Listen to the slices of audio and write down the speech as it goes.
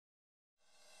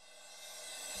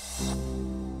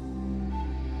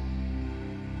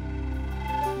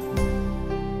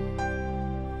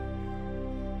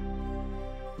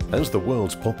As the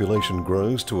world's population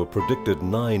grows to a predicted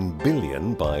 9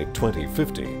 billion by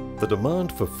 2050, the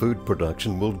demand for food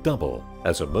production will double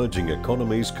as emerging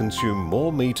economies consume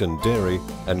more meat and dairy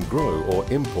and grow or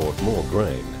import more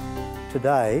grain.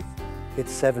 Today,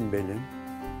 it's 7 billion,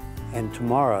 and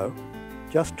tomorrow,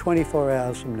 just 24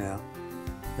 hours from now,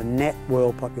 the net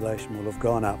world population will have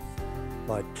gone up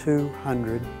by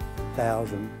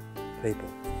 200,000 people.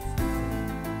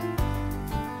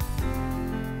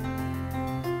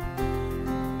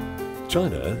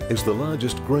 China is the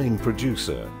largest grain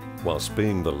producer, whilst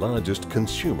being the largest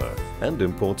consumer, and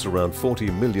imports around 40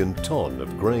 million tonnes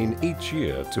of grain each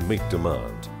year to meet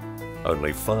demand.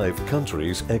 Only 5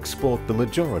 countries export the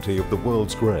majority of the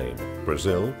world's grain: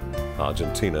 Brazil,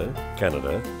 Argentina,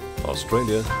 Canada,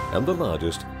 Australia, and the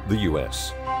largest, the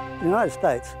US. The United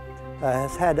States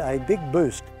has had a big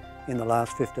boost in the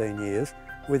last 15 years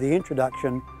with the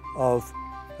introduction of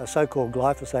so-called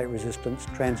glyphosate resistance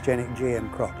transgenic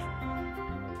GM crops.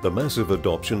 The massive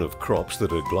adoption of crops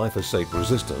that are glyphosate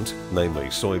resistant, namely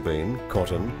soybean,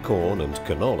 cotton, corn and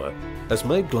canola, has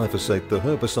made glyphosate the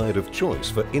herbicide of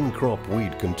choice for in-crop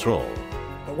weed control.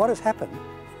 But what has happened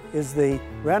is the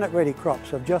Roundup Ready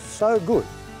crops are just so good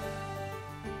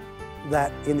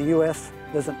that in the US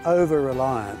there's an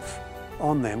over-reliance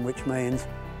on them, which means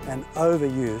an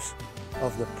overuse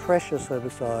of the precious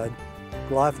herbicide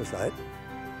glyphosate,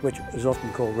 which is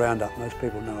often called Roundup. Most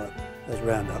people know it as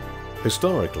Roundup.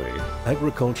 Historically,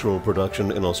 agricultural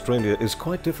production in Australia is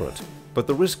quite different, but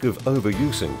the risk of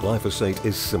overusing glyphosate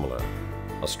is similar.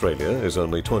 Australia is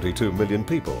only 22 million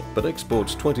people, but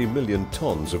exports 20 million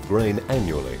tonnes of grain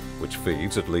annually, which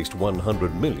feeds at least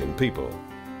 100 million people.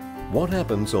 What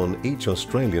happens on each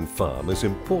Australian farm is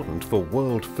important for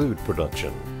world food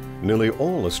production. Nearly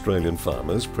all Australian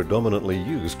farmers predominantly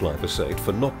use glyphosate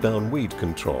for knockdown weed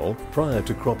control prior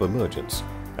to crop emergence.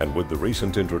 And with the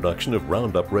recent introduction of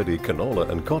Roundup Ready canola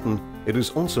and cotton, it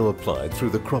is also applied through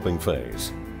the cropping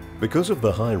phase. Because of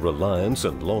the high reliance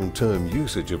and long-term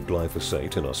usage of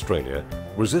glyphosate in Australia,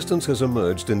 resistance has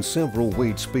emerged in several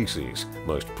weed species,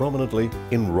 most prominently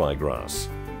in ryegrass.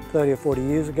 30 or 40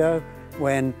 years ago,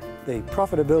 when the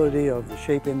profitability of the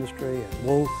sheep industry and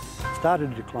wool started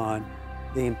to decline,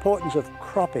 the importance of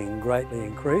cropping greatly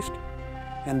increased,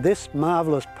 and this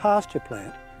marvellous pasture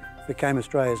plant became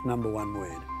Australia's #1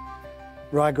 weed.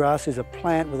 Ryegrass is a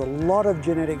plant with a lot of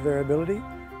genetic variability,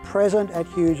 present at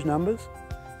huge numbers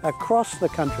across the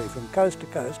country from coast to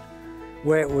coast,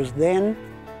 where it was then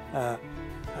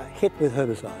hit with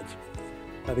herbicides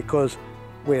because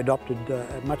we adopted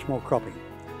much more cropping.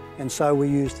 And so we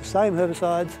used the same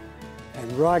herbicides,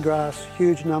 and ryegrass,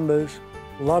 huge numbers,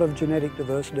 a lot of genetic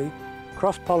diversity,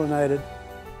 cross-pollinated,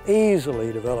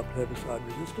 easily developed herbicide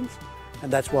resistance,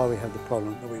 and that's why we have the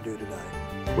problem that we do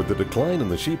today. With the decline in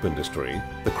the sheep industry,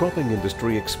 the cropping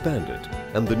industry expanded,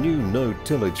 and the new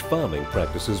no-tillage farming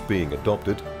practices being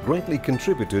adopted greatly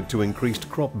contributed to increased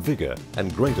crop vigour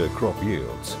and greater crop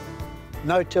yields.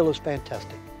 No-till is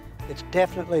fantastic. It's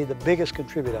definitely the biggest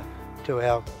contributor to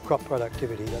our crop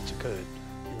productivity that's occurred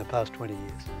in the past 20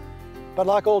 years. But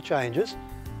like all changes,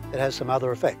 it has some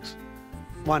other effects.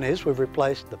 One is we've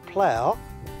replaced the plough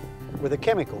with a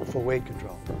chemical for weed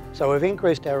control. So we've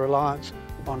increased our reliance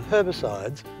on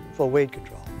herbicides for weed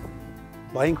control.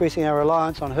 By increasing our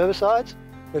reliance on herbicides,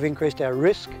 we've increased our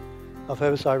risk of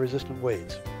herbicide-resistant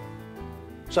weeds.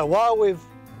 So while we've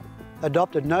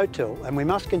adopted no-till, and we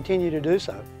must continue to do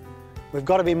so, we've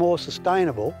got to be more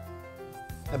sustainable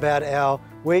about our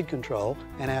weed control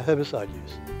and our herbicide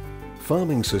use.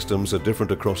 Farming systems are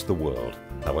different across the world.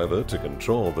 However, to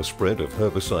control the spread of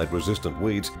herbicide-resistant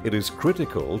weeds, it is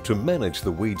critical to manage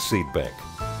the weed seed bank.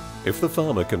 If the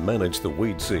farmer can manage the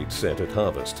weed seed set at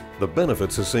harvest, the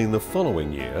benefits are seen the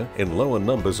following year in lower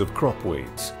numbers of crop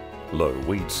weeds. Low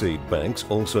weed seed banks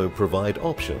also provide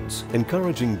options,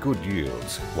 encouraging good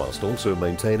yields, whilst also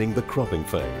maintaining the cropping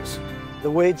phase. The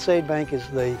weed seed bank is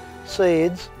the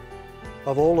seeds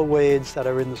of all the weeds that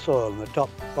are in the soil in the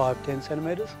top 5-10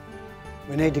 centimetres.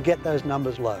 We need to get those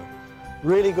numbers low.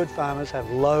 Really good farmers have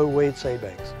low weed seed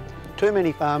banks. Too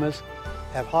many farmers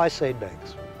have high seed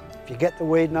banks. If you get the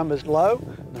weed numbers low,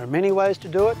 and there are many ways to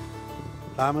do it,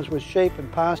 farmers with sheep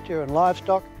and pasture and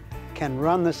livestock can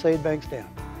run the seed banks down.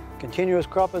 Continuous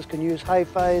croppers can use hay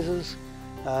phases,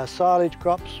 silage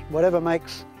crops, whatever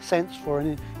makes sense for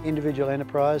an individual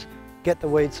enterprise. Get the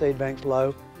weed seed banks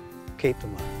low, keep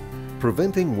them low.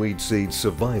 Preventing weed seeds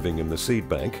surviving in the seed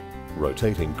bank,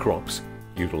 rotating crops,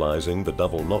 Utilising the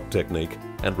double knot technique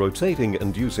and rotating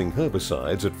and using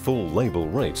herbicides at full label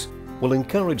rates will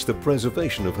encourage the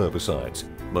preservation of herbicides,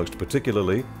 most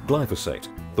particularly glyphosate,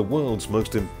 the world's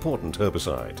most important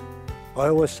herbicide. I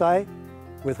always say,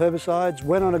 with herbicides,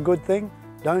 when on a good thing,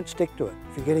 don't stick to it.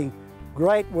 If you're getting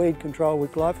great weed control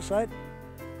with glyphosate,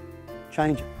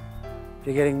 change it. If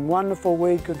you're getting wonderful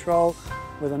weed control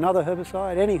with another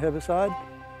herbicide, any herbicide,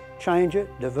 change it,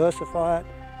 diversify it,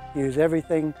 use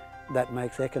everything that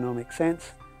makes economic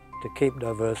sense to keep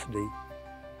diversity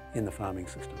in the farming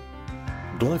system.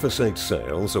 Glyphosate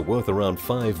sales are worth around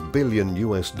 $5 billion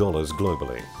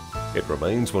globally. It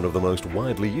remains one of the most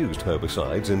widely used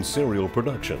herbicides in cereal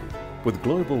production, with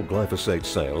global glyphosate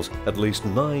sales at least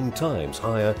 9 times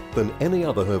higher than any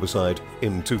other herbicide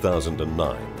in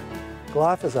 2009.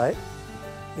 Glyphosate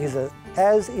is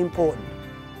as important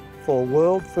for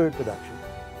world food production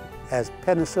as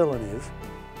penicillin is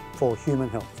for human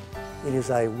health. It is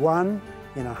a 1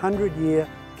 in 100-year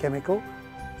chemical.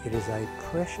 It is a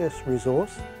precious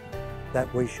resource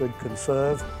that we should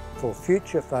conserve for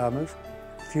future farmers,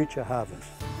 future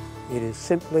harvests. It is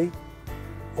simply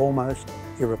almost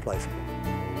irreplaceable.